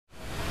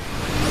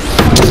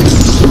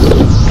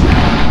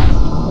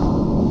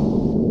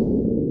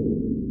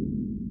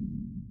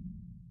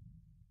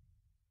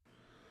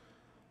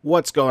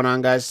What's going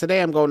on, guys?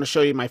 Today I'm going to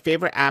show you my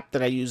favorite app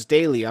that I use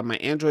daily on my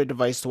Android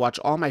device to watch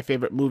all my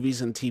favorite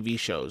movies and TV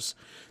shows.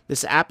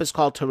 This app is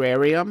called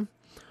Terrarium.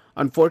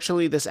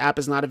 Unfortunately, this app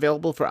is not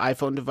available for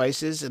iPhone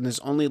devices and is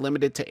only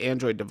limited to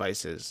Android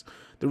devices.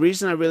 The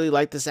reason I really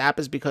like this app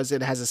is because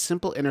it has a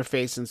simple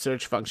interface and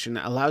search function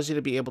that allows you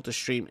to be able to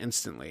stream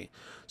instantly.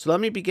 So let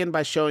me begin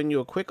by showing you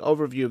a quick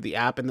overview of the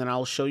app, and then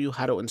I'll show you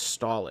how to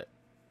install it.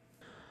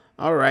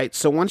 Alright,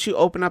 so once you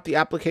open up the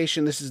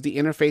application, this is the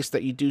interface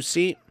that you do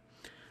see.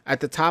 At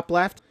the top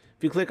left,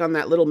 if you click on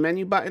that little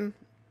menu button,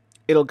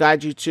 it'll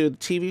guide you to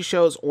TV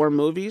shows or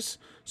movies.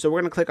 So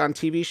we're going to click on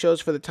TV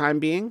shows for the time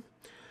being.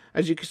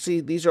 As you can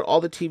see, these are all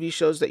the TV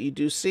shows that you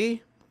do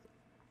see.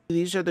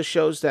 These are the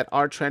shows that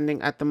are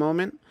trending at the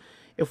moment.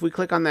 If we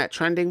click on that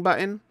trending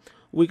button,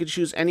 we could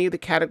choose any of the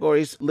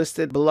categories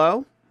listed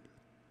below.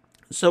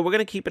 So we're going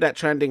to keep it at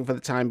trending for the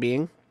time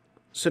being.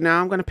 So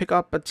now I'm going to pick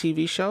up a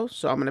TV show.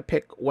 So I'm going to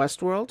pick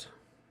Westworld.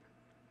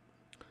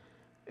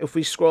 If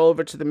we scroll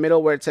over to the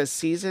middle where it says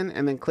season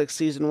and then click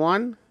season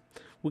 1,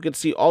 we could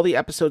see all the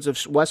episodes of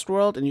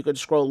Westworld, and you could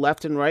scroll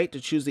left and right to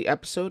choose the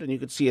episode, and you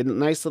could see a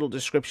nice little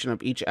description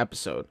of each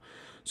episode.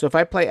 So if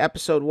I play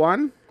episode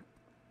 1,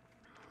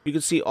 you can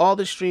see all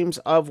the streams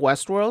of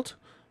Westworld.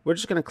 We're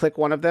just going to click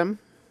one of them.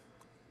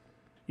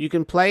 You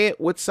can play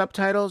it with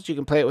subtitles, you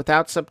can play it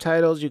without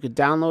subtitles, you could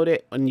download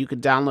it, and you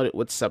could download it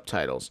with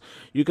subtitles.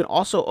 You can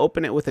also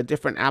open it with a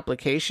different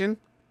application.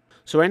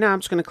 So right now I'm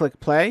just going to click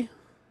play.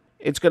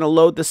 It's going to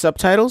load the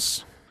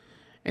subtitles,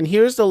 and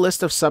here's the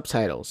list of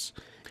subtitles.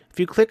 If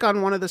you click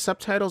on one of the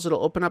subtitles,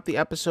 it'll open up the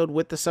episode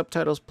with the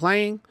subtitles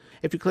playing.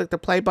 If you click the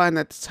play button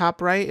at the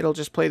top right, it'll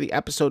just play the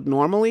episode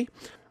normally.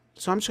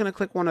 So I'm just going to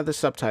click one of the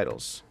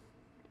subtitles.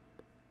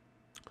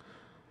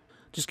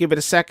 Just give it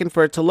a second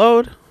for it to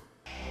load.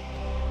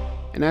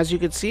 And as you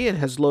can see, it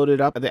has loaded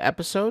up the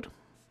episode.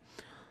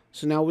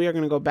 So now we are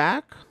going to go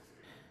back.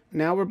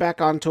 Now we're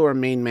back onto our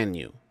main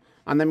menu.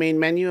 On the main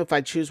menu, if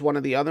I choose one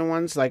of the other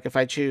ones, like if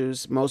I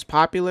choose most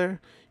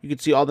popular, you can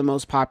see all the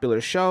most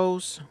popular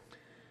shows.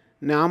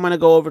 Now I'm going to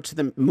go over to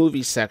the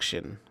movie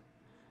section.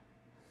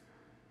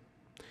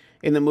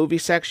 In the movie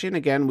section,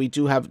 again, we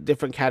do have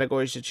different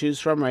categories to choose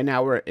from. Right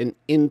now we're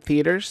in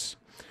theaters.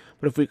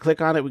 But if we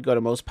click on it, we go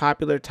to most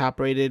popular, top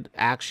rated,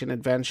 action,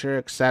 adventure,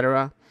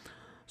 etc.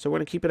 So we're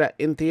going to keep it at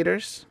in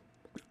theaters.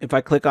 If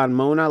I click on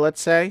Mona, let's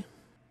say,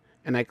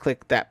 and I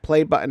click that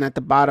play button at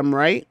the bottom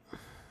right,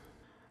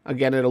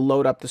 again, it'll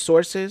load up the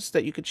sources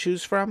that you could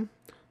choose from.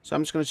 So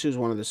I'm just going to choose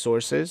one of the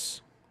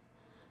sources.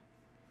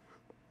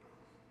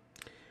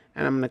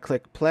 And I'm going to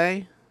click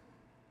play.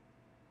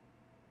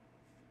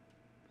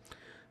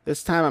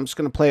 This time I'm just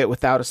going to play it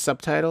without a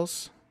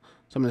subtitles.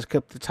 So I'm going to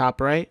click the top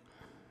right.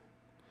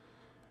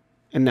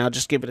 And now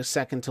just give it a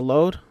second to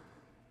load.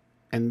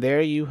 And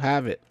there you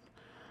have it.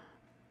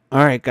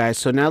 Alright guys,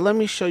 so now let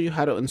me show you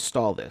how to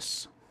install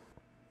this.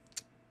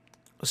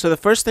 So the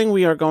first thing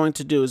we are going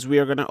to do is we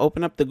are going to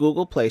open up the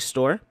Google Play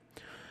Store,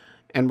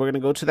 and we're going to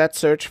go to that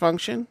search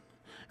function,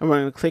 and we're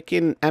going to click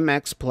in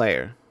MX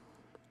Player.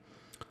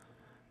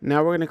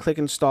 Now we're going to click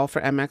install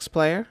for MX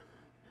Player,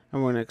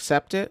 and we're going to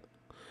accept it.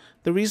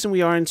 The reason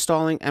we are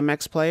installing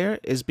MX Player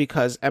is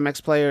because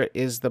MX Player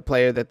is the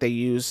player that they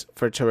use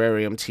for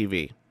Terrarium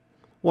TV.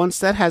 Once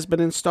that has been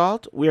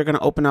installed, we are going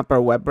to open up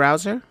our web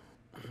browser.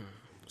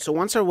 So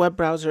once our web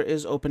browser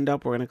is opened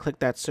up, we're going to click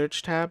that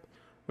search tab.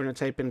 We're going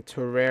to type in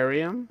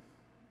Terrarium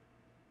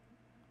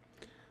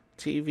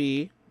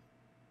TV.com.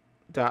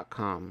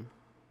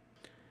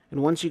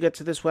 And once you get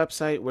to this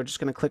website, we're just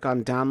going to click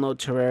on Download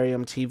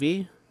Terrarium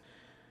TV.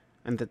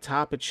 And at the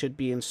top, it should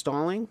be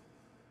installing.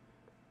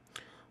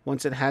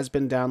 Once it has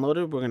been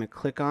downloaded, we're going to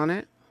click on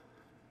it.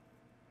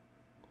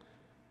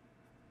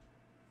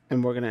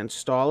 And we're going to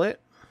install it.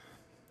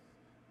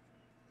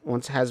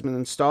 Once it has been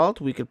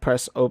installed, we could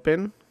press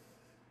open.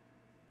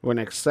 We're going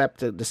to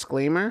accept the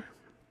disclaimer.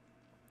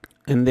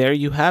 And there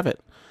you have it.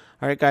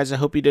 Alright guys, I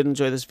hope you did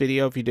enjoy this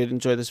video. If you did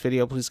enjoy this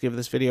video, please give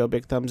this video a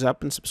big thumbs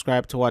up and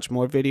subscribe to watch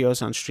more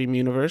videos on Stream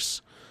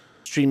Universe.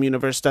 Stream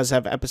Universe does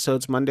have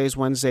episodes Mondays,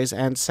 Wednesdays,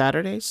 and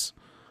Saturdays.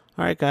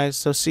 Alright guys,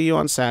 so see you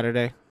on Saturday.